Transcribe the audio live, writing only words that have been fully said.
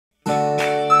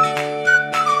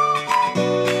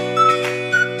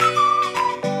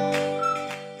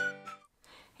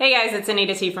it's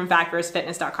Anita Tee from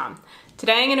factversusfitness.com.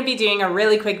 Today I'm going to be doing a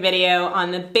really quick video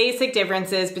on the basic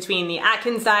differences between the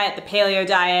Atkins diet, the Paleo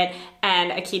diet,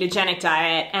 and a ketogenic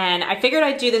diet. And I figured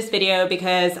I'd do this video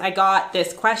because I got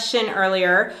this question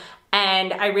earlier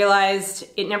and I realized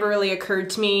it never really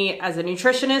occurred to me as a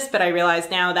nutritionist, but I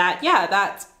realize now that, yeah,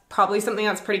 that's probably something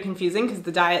that's pretty confusing because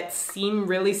the diets seem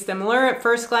really similar at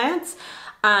first glance.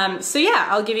 So yeah,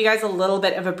 I'll give you guys a little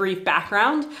bit of a brief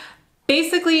background.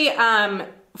 Basically,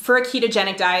 for a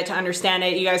ketogenic diet, to understand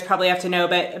it, you guys probably have to know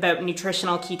about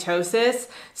nutritional ketosis.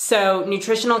 So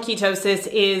nutritional ketosis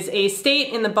is a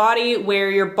state in the body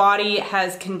where your body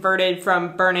has converted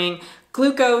from burning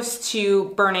glucose to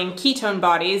burning ketone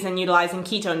bodies and utilizing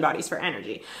ketone bodies for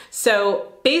energy.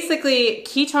 So basically,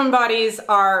 ketone bodies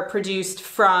are produced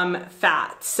from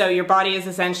fat. So your body is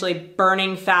essentially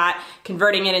burning fat,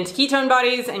 converting it into ketone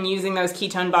bodies and using those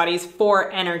ketone bodies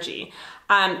for energy.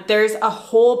 There's a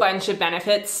whole bunch of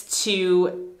benefits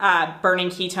to burning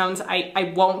ketones.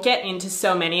 I won't get into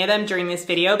so many of them during this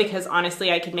video because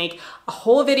honestly I could make a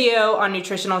whole video on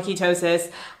nutritional ketosis.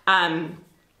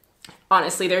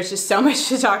 Honestly, there's just so much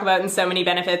to talk about and so many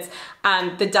benefits.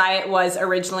 The diet was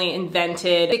originally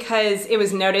invented because it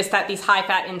was noticed that these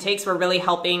high-fat intakes were really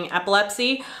helping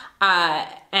epilepsy.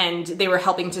 And they were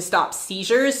helping to stop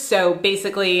seizures. So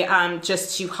basically,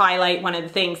 just to highlight one of the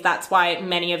things, that's why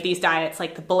many of these diets,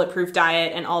 like the bulletproof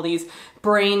diet and all these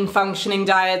brain functioning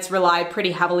diets, rely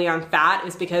pretty heavily on fat,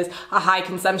 is because a high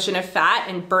consumption of fat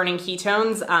and burning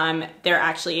ketones, they're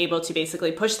actually able to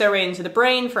basically push their way into the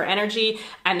brain for energy,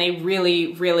 and they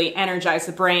really, really energize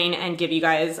the brain and give you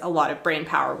guys a lot of brain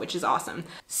power, which is awesome.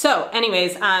 So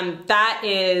anyways, that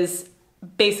is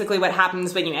basically what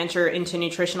happens when you enter into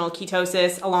nutritional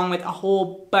ketosis, along with a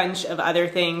whole bunch of other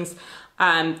things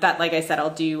that, like I said,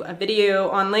 I'll do a video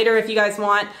on later if you guys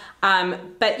want.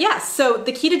 But yeah, so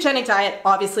the ketogenic diet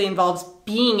obviously involves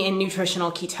being in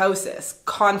nutritional ketosis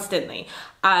constantly.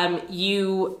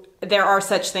 There are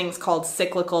such things called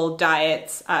cyclical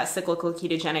diets, cyclical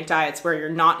ketogenic diets, where you're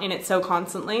not in it so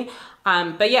constantly.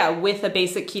 But yeah, with a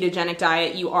basic ketogenic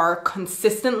diet, you are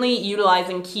consistently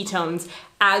utilizing ketones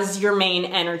as your main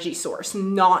energy source,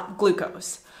 not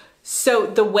glucose. So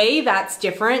the way that's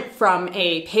different from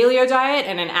a paleo diet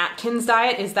and an Atkins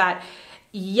diet is that,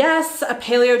 yes, a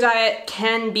paleo diet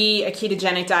can be a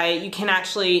ketogenic diet. You can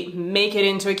actually make it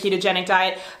into a ketogenic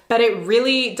diet, but it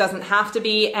really doesn't have to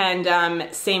be,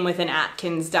 and same with an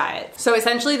Atkins diet. So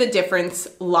essentially the difference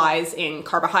lies in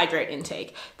carbohydrate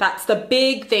intake. That's the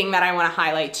big thing that I want to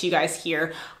highlight to you guys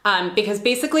here, because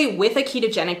basically with a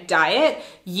ketogenic diet,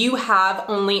 you have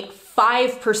only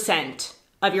 5%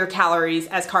 of your calories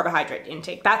as carbohydrate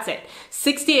intake. That's it.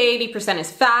 60 to 80%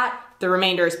 is fat, the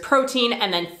remainder is protein,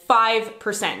 and then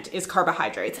 5% is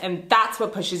carbohydrates. And that's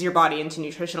what pushes your body into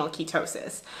nutritional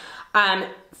ketosis.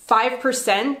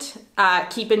 5%,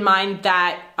 keep in mind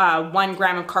that 1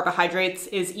 gram of carbohydrates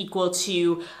is equal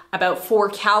to about 4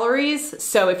 calories.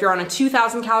 So if you're on a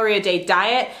 2,000 calorie a day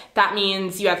diet, that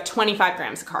means you have 25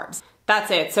 grams of carbs. That's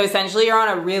it. So essentially you're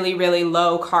on a really, really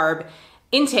low carb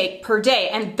intake per day.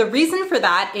 And the reason for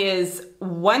that is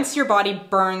once your body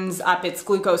burns up its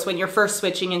glucose, when you're first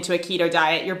switching into a keto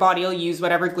diet, your body will use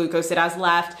whatever glucose it has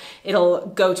left. It'll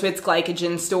go to its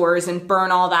glycogen stores and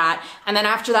burn all that. And then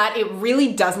after that, it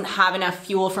really doesn't have enough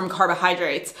fuel from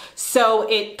carbohydrates. So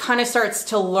it kind of starts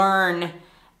to learn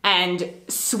and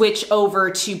switch over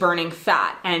to burning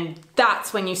fat. And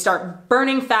that's when you start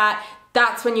burning fat.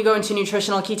 That's when you go into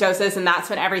nutritional ketosis, and that's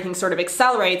when everything sort of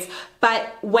accelerates.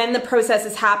 But when the process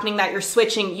is happening that you're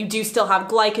switching, you do still have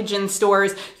glycogen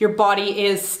stores. Your body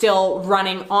is still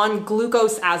running on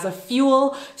glucose as a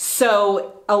fuel.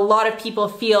 So a lot of people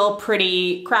feel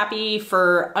pretty crappy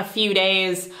for a few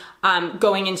days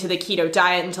going into the keto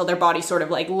diet until their body sort of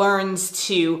like learns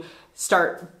to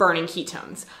start burning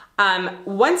ketones.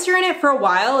 Once you're in it for a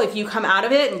while, if you come out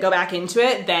of it and go back into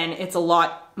it, then it's a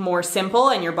lot more simple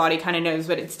and your body kind of knows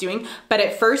what it's doing. But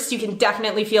at first you can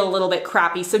definitely feel a little bit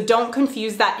crappy. So don't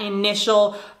confuse that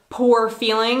initial poor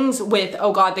feelings with,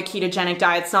 oh God, the ketogenic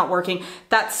diet's not working.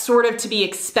 That's sort of to be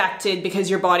expected because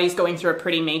your body's going through a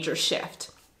pretty major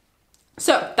shift.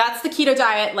 So that's the keto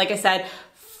diet. Like I said,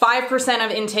 5%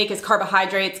 of intake is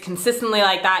carbohydrates, consistently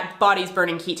like that, body's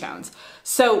burning ketones.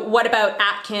 So what about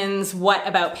Atkins? What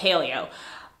about Paleo?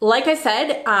 Like I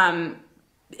said,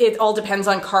 it all depends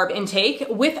on carb intake.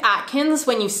 With Atkins,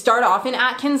 when you start off in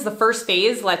Atkins, the first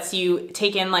phase lets you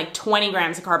take in like 20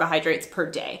 grams of carbohydrates per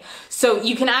day. So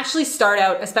you can actually start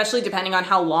out, especially depending on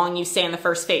how long you stay in the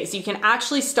first phase, you can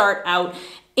actually start out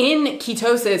in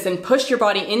ketosis and push your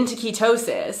body into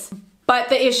ketosis But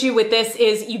the issue with this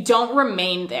is you don't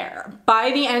remain there.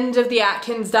 By the end of the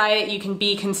Atkins diet, you can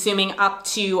be consuming up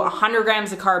to 100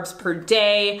 grams of carbs per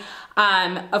day.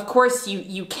 Of course,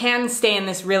 you can stay in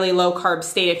this really low carb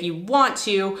state if you want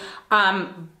to,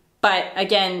 but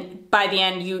again, by the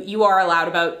end, you are allowed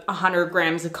about 100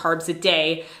 grams of carbs a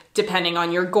day, depending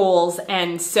on your goals,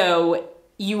 and so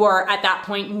you are at that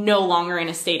point no longer in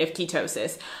a state of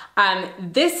ketosis.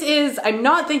 I'm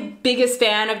not the biggest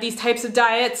fan of these types of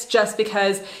diets, just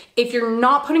because if you're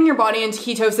not putting your body into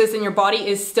ketosis and your body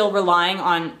is still relying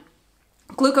on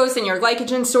glucose in your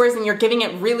glycogen stores and you're giving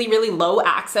it really, really low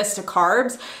access to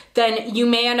carbs, then you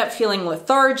may end up feeling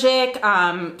lethargic.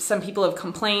 Some people have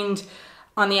complained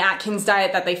on the Atkins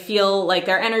diet that they feel like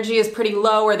their energy is pretty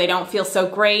low or they don't feel so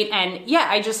great. And yeah,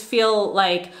 I just feel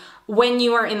like when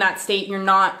you are in that state,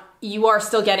 you are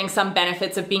still getting some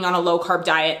benefits of being on a low carb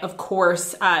diet. Of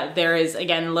course, there is,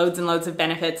 again, loads and loads of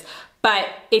benefits. But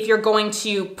if you're going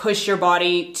to push your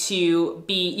body to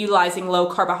be utilizing low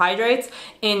carbohydrates,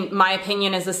 in my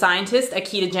opinion as a scientist, a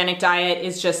ketogenic diet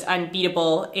is just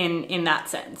unbeatable in that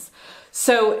sense.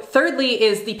 So thirdly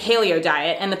is the paleo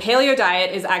diet, and the paleo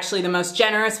diet is actually the most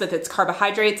generous with its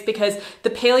carbohydrates because the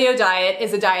paleo diet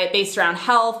is a diet based around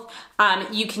health.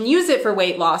 You can use it for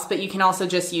weight loss, but you can also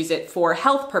just use it for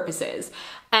health purposes.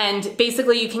 And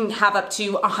basically you can have up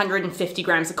to 150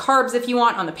 grams of carbs if you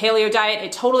want on the paleo diet.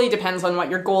 It totally depends on what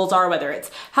your goals are, whether it's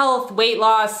health, weight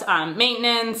loss,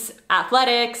 maintenance,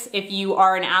 athletics. If you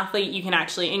are an athlete, you can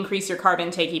actually increase your carb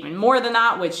intake even more than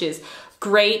that, which is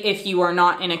great if you are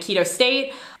not in a keto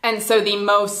state. And so the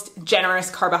most generous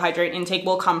carbohydrate intake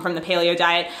will come from the paleo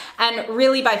diet. And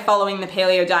really by following the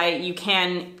paleo diet, you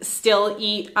can still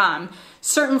eat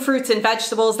certain fruits and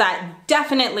vegetables that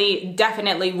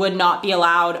definitely would not be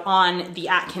allowed on the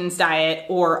Atkins diet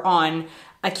or on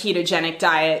a ketogenic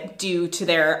diet due to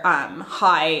their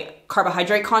high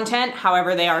carbohydrate content.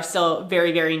 However, they are still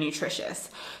very, very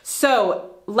nutritious. So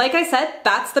like I said,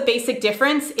 that's the basic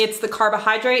difference. It's the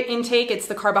carbohydrate intake, it's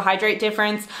the carbohydrate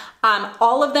difference.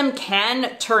 All of them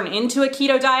can turn into a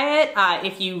keto diet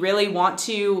if you really want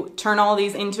to turn all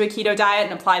these into a keto diet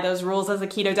and apply those rules as a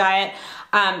keto diet.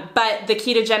 But the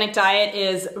ketogenic diet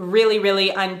is really,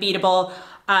 really unbeatable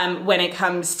when it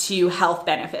comes to health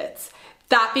benefits.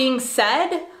 That being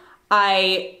said,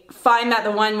 I find that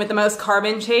the one with the most carb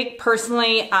intake,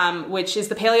 personally, which is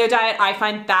the paleo diet, I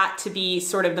find that to be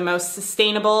sort of the most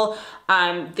sustainable,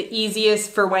 the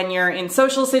easiest for when you're in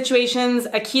social situations.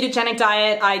 A ketogenic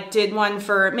diet, I did one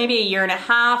for maybe a year and a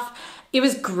half. It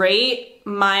was great.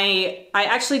 I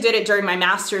actually did it during my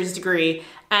master's degree,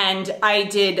 and I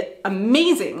did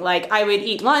amazing. Like, I would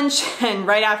eat lunch, and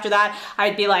right after that,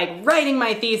 I'd be like writing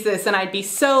my thesis, and I'd be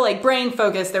so like brain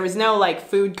focused. There was no like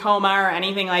food coma or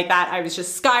anything like that. I was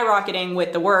just skyrocketing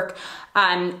with the work.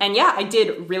 And yeah, I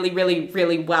did really, really,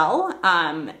 really well.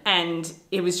 And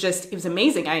it was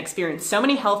amazing. I experienced so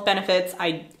many health benefits.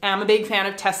 I am a big fan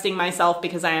of testing myself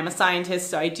because I am a scientist,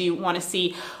 so I do want to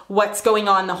see what's going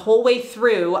on the whole way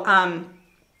through.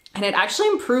 And it actually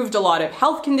improved a lot of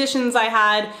health conditions I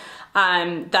had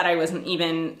that I wasn't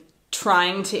even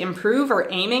trying to improve or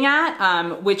aiming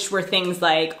at, which were things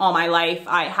like all my life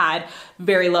I had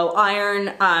very low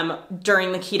iron.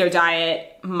 During the keto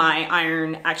diet, my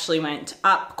iron actually went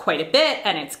up quite a bit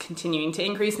and it's continuing to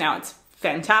increase. Now it's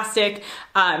fantastic.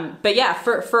 But yeah,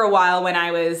 for a while when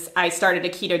I started a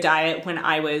keto diet when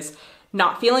I was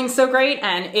not feeling so great,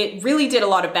 and it really did a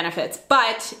lot of benefits,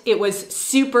 but it was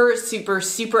super, super,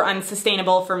 super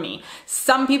unsustainable for me.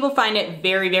 Some people find it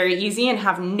very, very easy and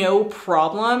have no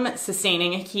problem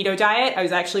sustaining a keto diet. I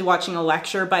was actually watching a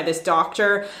lecture by this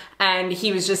doctor, and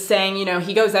he was just saying, you know,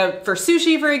 he goes out for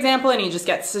sushi, for example, and he just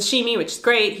gets sashimi, which is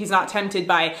great. He's not tempted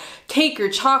by cake or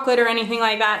chocolate or anything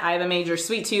like that. I have a major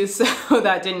sweet tooth, so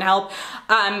that didn't help.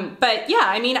 But yeah,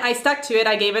 I mean, I stuck to it.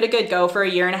 I gave it a good go for a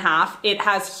year and a half. It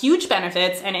has huge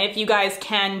benefits, and if you guys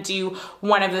can do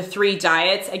one of the 3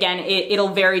 diets, again, it'll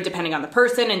vary depending on the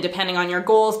person and depending on your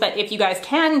goals, but if you guys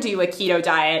can do a keto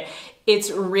diet,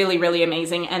 it's really, really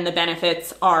amazing, and the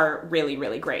benefits are really,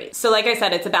 really great. So like I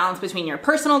said, it's a balance between your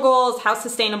personal goals, how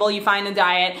sustainable you find the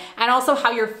diet, and also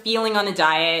how you're feeling on the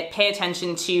diet. Pay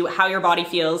attention to how your body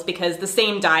feels, because the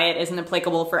same diet isn't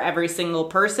applicable for every single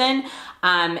person,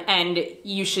 and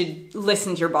you should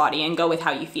listen to your body and go with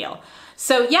how you feel.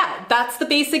 So yeah, that's the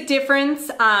basic difference,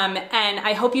 and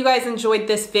I hope you guys enjoyed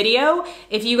this video.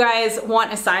 If you guys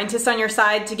want a scientist on your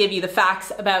side to give you the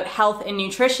facts about health and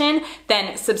nutrition,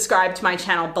 then subscribe to my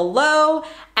channel below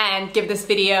and give this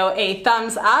video a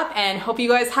thumbs up, and hope you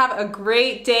guys have a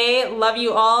great day. Love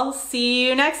you all. See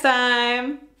you next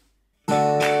time.